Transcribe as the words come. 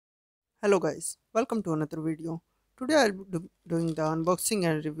Hello guys, welcome to another video. Today I'll be doing the unboxing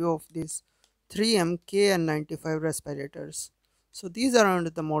and review of these 3M KN95 respirators. So these are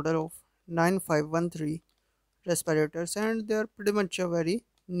under the model of 9513 respirators and they are pretty much a very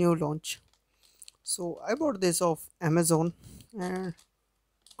new launch. So I bought this off Amazon and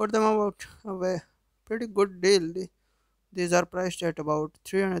got them about pretty good deal. These are priced at about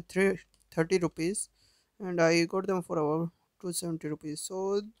 330 rupees and I got them for about 270 rupees.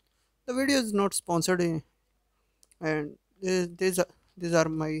 So the video is not sponsored and these are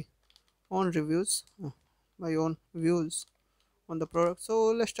my own reviews, my own views on the product. So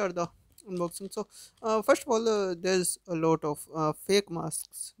let's start the unboxing. So first of all, there's a lot of fake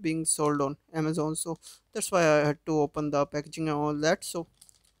masks being sold on Amazon, so that's why I had to open the packaging and all that. So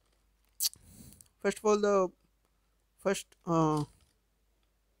first of all, the first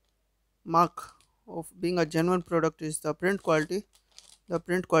mark of being a genuine product is the print quality. The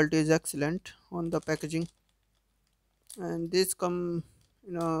print quality is excellent on the packaging, and these come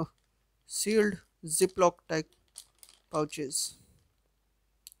in a sealed ziploc type pouches.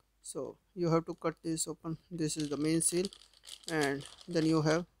 So you have to cut this open. This is the main seal, and then you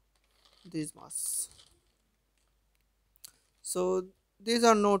have these masks. So these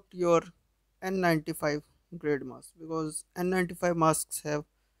are not your N95 grade masks, because N95 masks have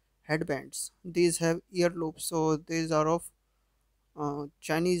headbands. These have ear loops, so these are of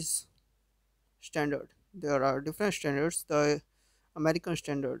Chinese standard. There are different standards. The American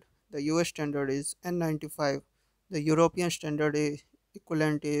standard, the US standard is N95. The European standard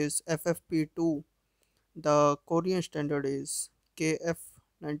equivalent is FFP2. The Korean standard is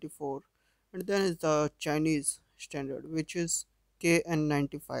KF94, and then is the Chinese standard, which is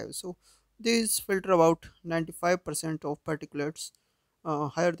KN95. So these filter about 95% of particulates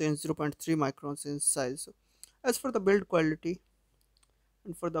higher than 0.3 microns in size. As for the build quality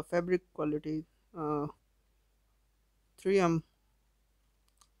and for the fabric quality, uh, 3M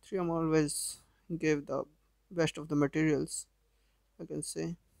 3M always gave the best of the materials, I can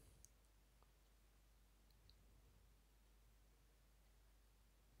say.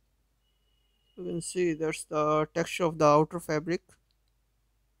 You can see that's the texture of the outer fabric.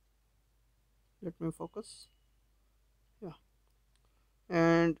 Let me focus. Yeah,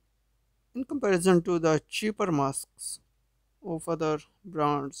 and in comparison to the cheaper masks of other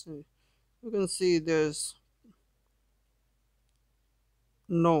brands, you can see there's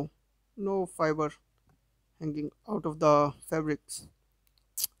no no fiber hanging out of the fabrics.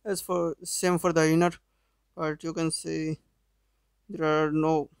 As for same for the inner part, you can see there are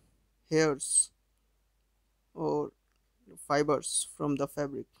no hairs or fibers from the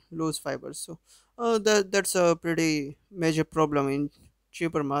fabric, loose fibers. So that's a pretty major problem in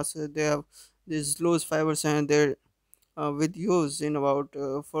cheaper masks. They have these loose fibers, and they're with use in about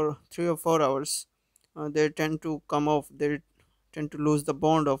for 3 or 4 hours, they tend to come off. They tend to lose the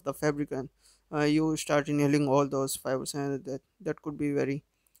bond of the fabric, and you start inhaling all those fibers, and that could be very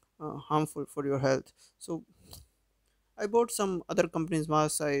harmful for your health. So I bought some other companies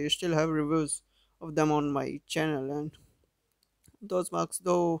masks. I still have reviews of them on my channel, and those masks,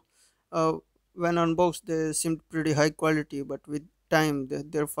 though, uh, when unboxed, they seemed pretty high quality, but with time,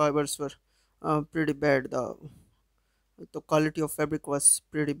 their fibers were pretty bad. The quality of fabric was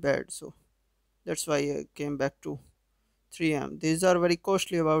pretty bad, so that's why I came back to 3M. These are very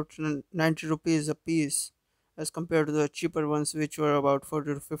costly, about 90 rupees a piece, as compared to the cheaper ones, which were about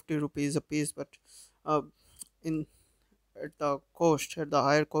 40 to 50 rupees a piece. But uh, in at the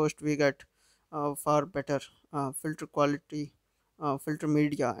higher cost, we get far better filter quality, filter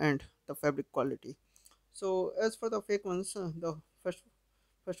media, and the fabric quality. So as for the fake ones, the first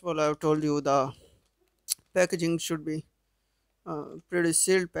of all, I have told you the packaging should be pretty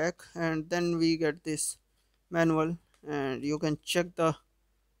sealed pack, and then we get this manual, and you can check the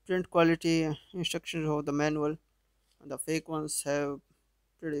print quality instructions of the manual. The fake ones have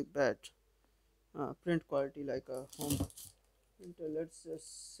pretty bad print quality, like a home printer. Let's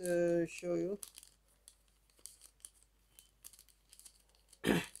just show you.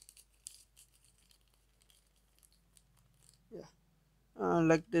 Yeah,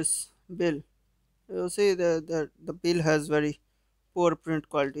 like this bill, you see the bill has very poor print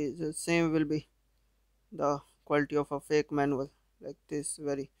quality. The same will be the quality of a fake manual, like this,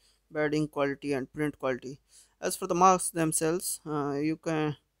 very bad ink quality and print quality. As for the marks themselves, you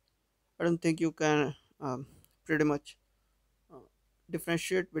can I don't think you can pretty much uh,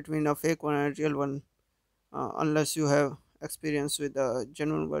 differentiate between a fake one and a real one, unless you have experience with the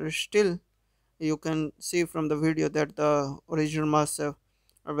genuine one. Still, you can see from the video that the original masks have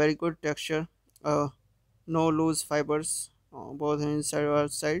a very good texture, uh, no loose fibers, both inside or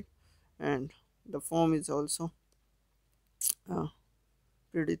outside, and the foam is also uh,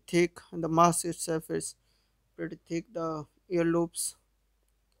 pretty thick, and the mask itself is pretty thick. The ear loops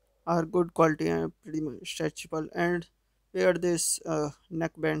are good quality and pretty much stretchable, and wear this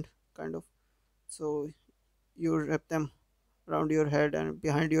neckband kind of, so you wrap them around your head and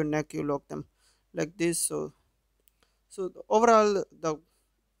behind your neck you lock them like this. Overall the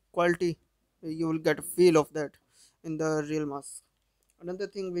quality, you will get a feel of that in the real mask. Another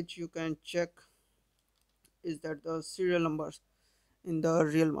thing which you can check is that the serial numbers in the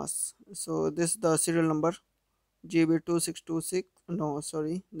real mask. So this is the serial number GB2626. No,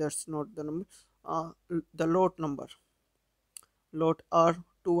 sorry, that's not the number. The lot number, lot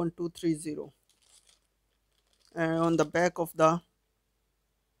R21230, and on the back of the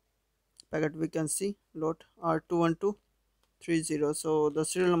packet we can see lot R21230. So the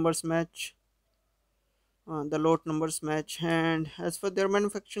serial numbers match, the lot numbers match. And as for their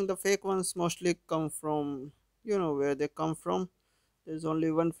manufacturing, the fake ones mostly come from, you know where they come from. There's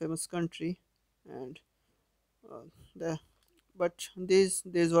only one famous country, and uh, the but these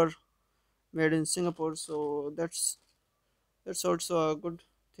were made in Singapore, so that's also a good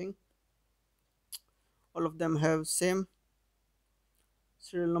thing. All of them have same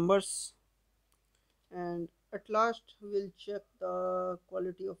serial numbers. And at last we'll check the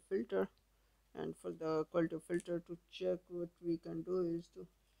quality of filter. And for the quality of filter to check, what we can do is to,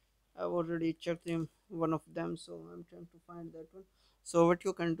 I've already checked them, one of them, so I'm trying to find that one. So what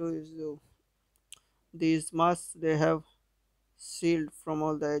you can do is these masks, they have sealed from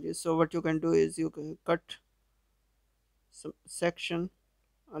all the edges. So what you can do is you can cut some section,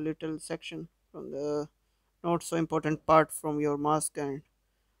 a little section from the not so important part from your mask, and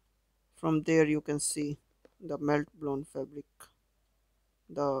from there you can see the melt blown fabric,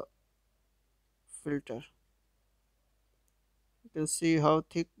 the filter. You can see how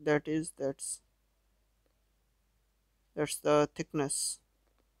thick that is. That's the thickness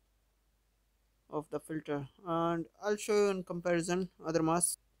of the filter, and I'll show you in comparison other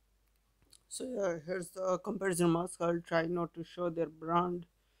masks. So yeah, here's the comparison mask. I'll try not to show their brand,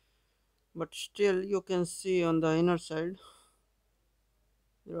 but still you can see on the inner side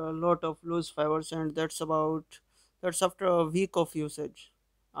there are a lot of loose fibers, and that's after a week of usage,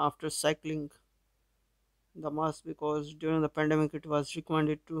 after cycling the mask, because during the pandemic it was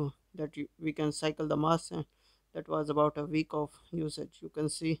recommended to that we can cycle the mask, and that was about a week of usage. You can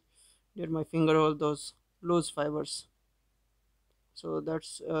see near my finger all those loose fibers. So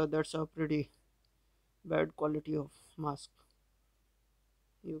that's a pretty bad quality of mask.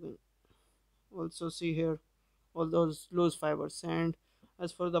 You can also see here all those loose fibers. And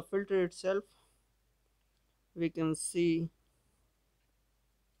as for the filter itself, we can see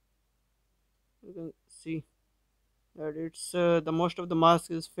you can see that it's the most of the mask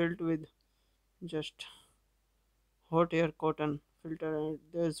is filled with just hot air cotton filter, and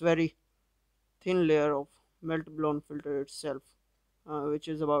there's very thin layer of melt blown filter itself, which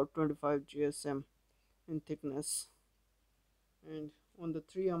is about 25 GSM in thickness. And on the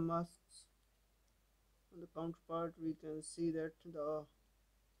 3M masks, on the counterpart, we can see that the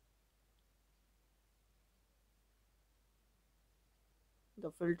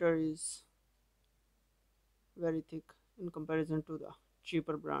filter is very thick in comparison to the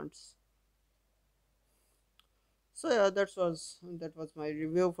cheaper brands. So yeah, that was my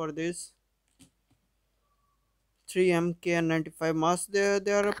review for this 3M KN95 mask.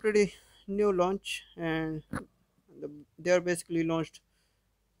 They are a pretty new launch, and they are basically launched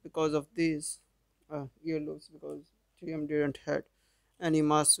because of these earlobes, because 3M didn't had any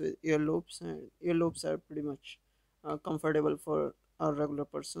masks with earlobes, and earlobes are pretty much comfortable for a regular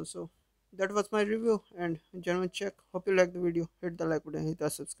person. So that was my review and genuine check. Hope you like the video. Hit the like button, hit the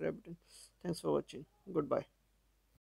subscribe button. Thanks for watching. Goodbye.